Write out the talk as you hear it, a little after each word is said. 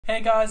Hey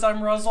guys,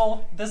 I'm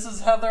Ruzzel. This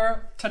is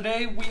Heather.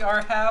 Today we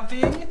are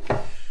having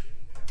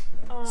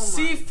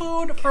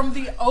seafood from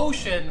the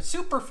ocean,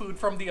 superfood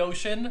from the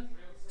ocean,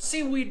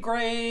 seaweed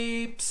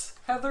grapes.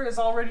 Heather is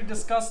already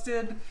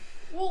disgusted.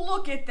 Well,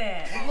 look at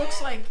that. It looks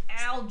like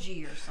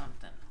algae or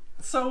something.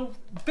 So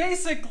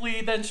basically,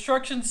 the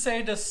instructions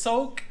say to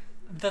soak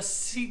the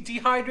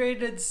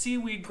dehydrated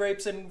seaweed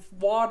grapes in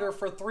water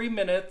for 3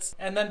 minutes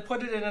and then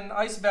put it in an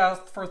ice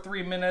bath for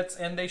 3 minutes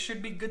and they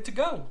should be good to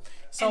go.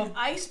 So an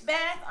ice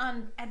bath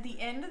at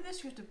the end of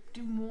this, you have to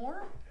do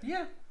more?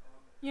 Yeah.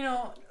 You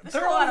know, there's a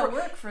lot of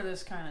work for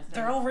this kind of thing.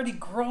 They're already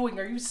growing.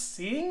 Are you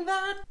seeing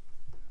that?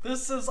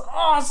 This is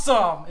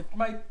awesome. It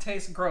might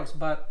taste gross,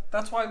 but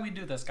that's why we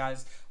do this,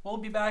 guys. We'll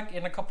be back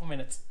in a couple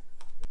minutes.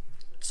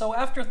 So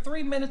after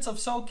 3 minutes of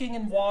soaking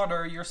in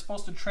water, you're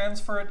supposed to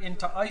transfer it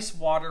into ice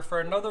water for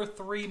another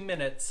 3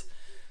 minutes.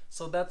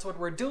 So that's what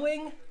we're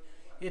doing.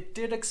 It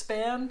did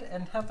expand,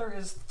 and Heather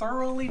is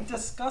thoroughly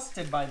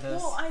disgusted by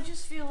this. Well, I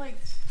just feel like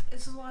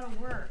it's a lot of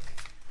work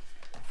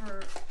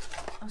for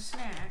a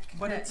snack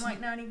that might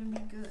not even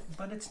be good.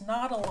 But it's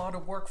not a lot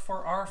of work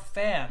for our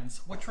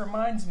fans, which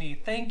reminds me,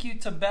 thank you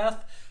to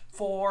Beth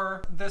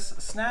for this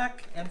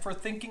snack and for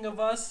thinking of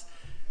us.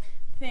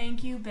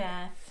 Thank you,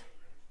 Beth.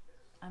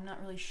 I'm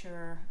not really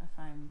sure if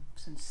I'm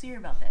sincere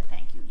about that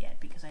thank you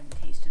yet because I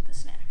haven't tasted the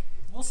snack.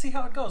 We'll see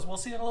how it goes. We'll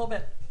see in a little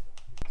bit.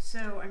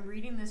 So I'm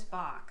reading this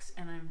box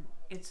and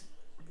it's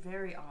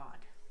very odd.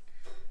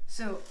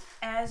 So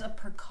as a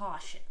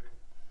precaution,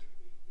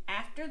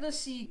 after the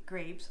sea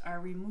grapes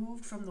are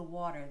removed from the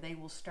water, they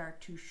will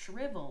start to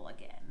shrivel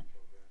again.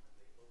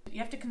 You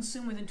have to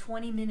consume within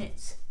 20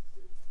 minutes.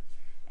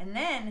 And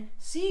then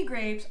sea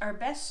grapes are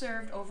best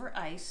served over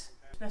ice.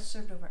 Best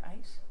served over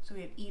ice? So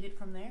we have eat it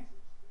from there?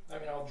 I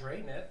mean, I'll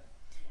drain it.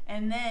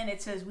 And then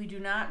it says we do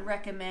not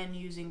recommend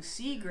using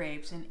sea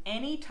grapes in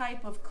any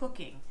type of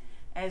cooking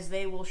as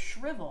they will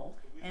shrivel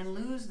and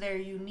lose their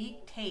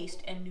unique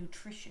taste and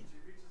nutrition.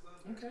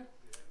 Okay.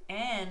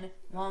 And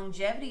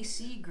longevity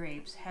sea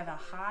grapes have a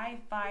high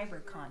fiber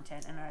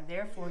content and are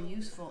therefore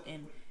useful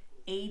in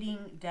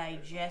aiding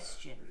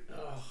digestion.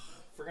 Ugh,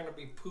 we're gonna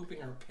be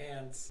pooping our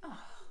pants.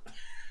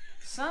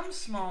 Some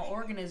small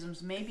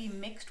organisms may be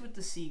mixed with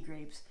the sea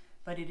grapes,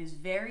 but it is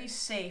very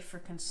safe for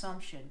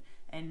consumption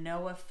and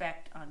no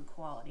effect on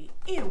quality.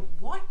 Ew,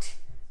 what?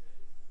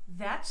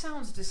 That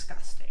sounds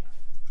disgusting.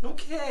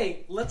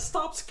 Okay, let's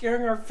stop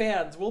scaring our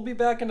fans. We'll be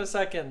back in a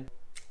second.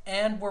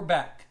 And we're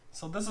back.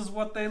 So this is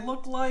what they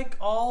look like,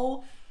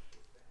 all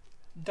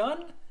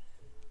done.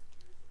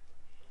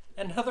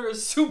 And Heather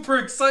is super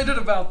excited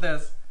about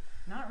this.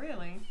 Not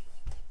really.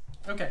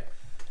 Okay.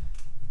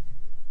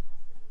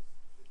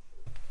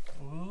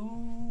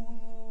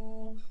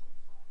 Ooh.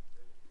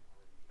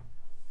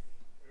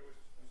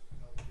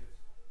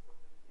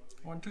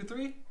 1, 2,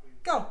 3,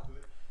 go.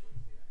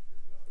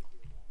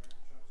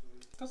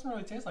 Doesn't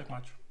really taste like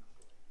much.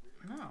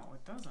 No,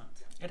 it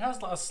doesn't. It has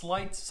a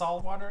slight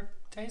saltwater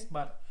taste,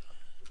 but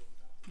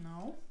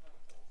no.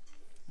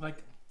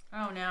 Like.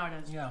 Oh, now it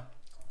is. Yeah.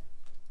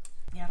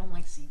 Yeah, I don't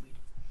like seaweed.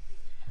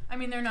 I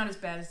mean, they're not as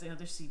bad as the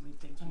other seaweed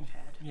things we've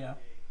had. Yeah.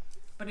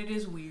 But it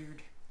is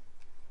weird.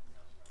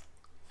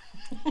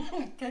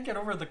 Can't get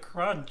over the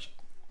crunch.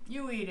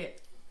 You eat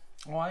it.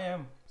 Oh, I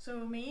am.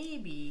 So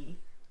maybe,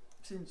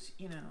 since,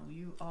 you know,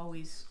 you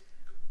always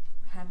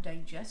have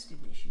digestive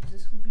issues,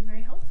 this would be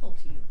very helpful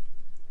to you.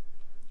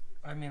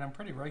 I mean, I'm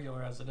pretty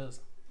regular as it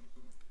is.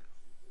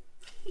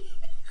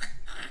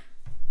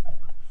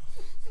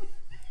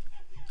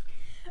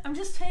 I'm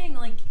just saying,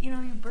 like, you know,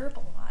 you burp a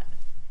lot.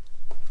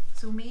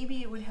 So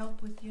maybe it would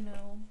help with, you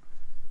know,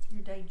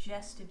 your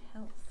digestive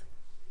health.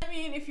 I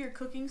mean, if you're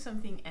cooking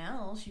something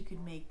else, you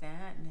could make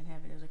that and then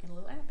have it as like a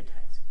little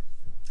appetizer.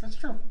 That's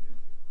true.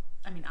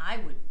 I mean, I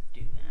wouldn't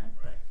do that,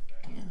 but,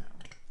 you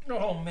know.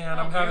 Oh man,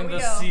 I'm having the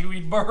go.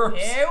 seaweed burps.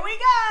 Here we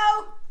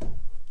go!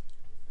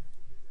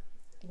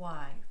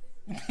 Why?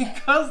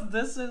 Because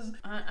this is...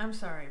 I'm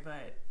sorry,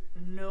 but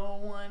no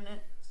one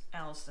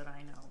else that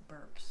I know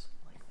burps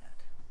like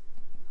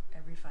that.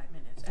 Every 5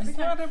 minutes. It's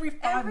not every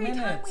 5 minutes.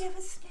 Every time we have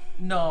a snack.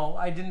 No,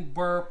 I didn't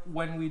burp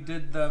when we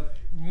did the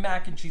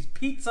mac and cheese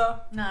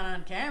pizza. Not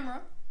on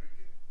camera.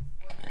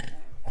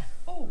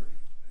 Oh.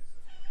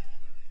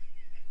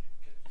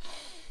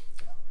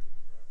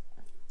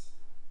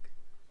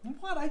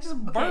 What? I just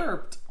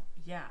burped.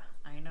 Yeah,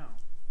 I know.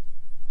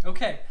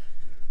 Okay.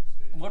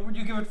 What would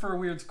you give it for a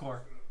weird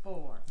score?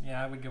 4.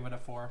 Yeah, I would give it a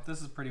 4.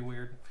 This is pretty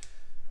weird.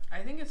 I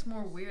think it's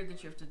more weird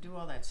that you have to do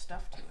all that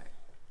stuff to it.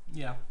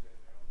 Yeah.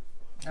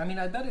 I mean,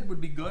 I bet it would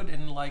be good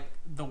in, like,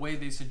 the way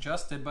they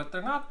suggested, but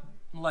they're not,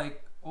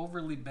 like,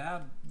 overly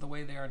bad the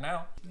way they are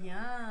now.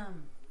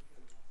 Yum.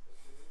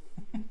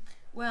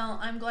 Well,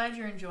 I'm glad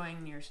you're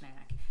enjoying your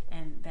snack.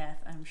 And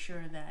Beth, I'm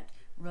sure that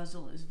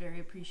Ruzzel is very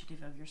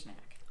appreciative of your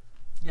snack.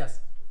 Yes.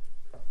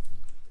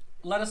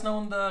 Let us know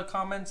in the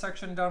comment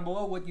section down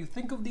below what you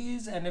think of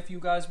these and if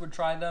you guys would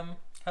try them.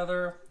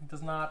 Heather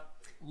does not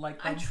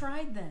like them. I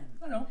tried them.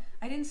 I know.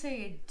 I didn't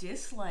say I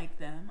disliked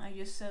them. I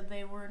just said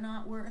they were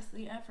not worth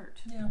the effort.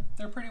 Yeah,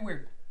 they're pretty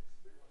weird.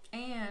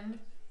 And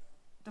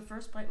the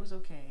first bite was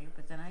okay,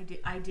 but then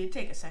I did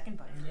take a second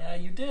bite. Yeah,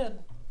 you did.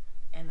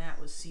 And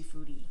that was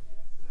seafoody.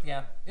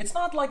 Yeah. It's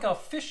not like a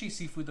fishy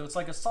seafood, though. It's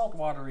like a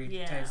saltwatery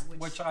taste, which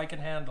which I can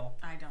handle.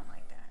 I don't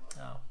like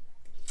that. Oh.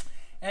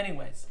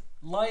 Anyways,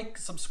 like,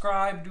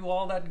 subscribe, do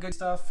all that good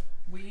stuff.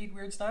 We eat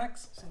weird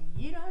snacks. So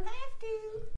you don't have to.